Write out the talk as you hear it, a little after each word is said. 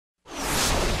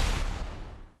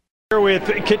Here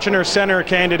with Kitchener Centre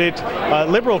candidate,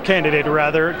 Liberal candidate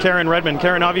rather, Karen Redman.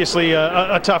 Karen, obviously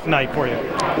a tough night for you.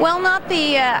 Well, not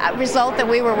the result that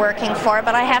we were working for,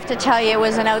 but I have to tell you it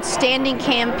was an outstanding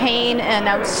campaign, an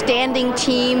outstanding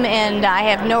team, and I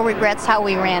have no regrets how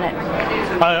we ran it.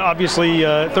 Obviously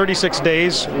 36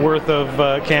 days worth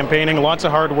of campaigning, lots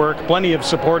of hard work, plenty of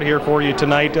support here for you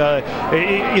tonight.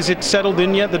 Is it settled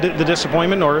in yet, the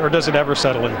disappointment, or does it ever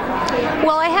settle in?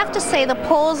 Well, I have to say the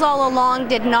polls all along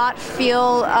did not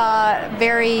feel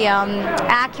very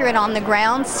accurate on the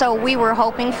ground, so we were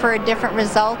hoping for a different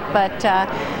result, but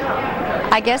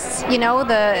I guess, you know,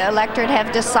 the electorate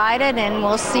have decided, and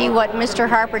we'll see what Mr.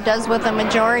 Harper does with the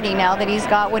majority now that he's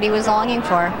got what he was longing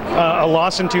for. A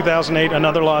loss in 2008,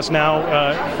 another loss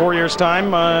now, 4 years'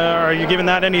 time. Are you giving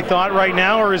that any thought right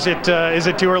now, or is it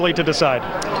too early to decide?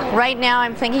 Right now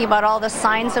I'm thinking about all the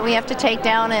signs that we have to take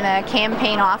down in a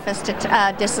campaign office to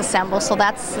disassemble, so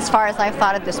that's as far as I've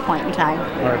thought at this point in time.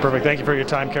 All right, perfect. Thank you for your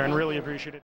time, Karen. Really appreciate it.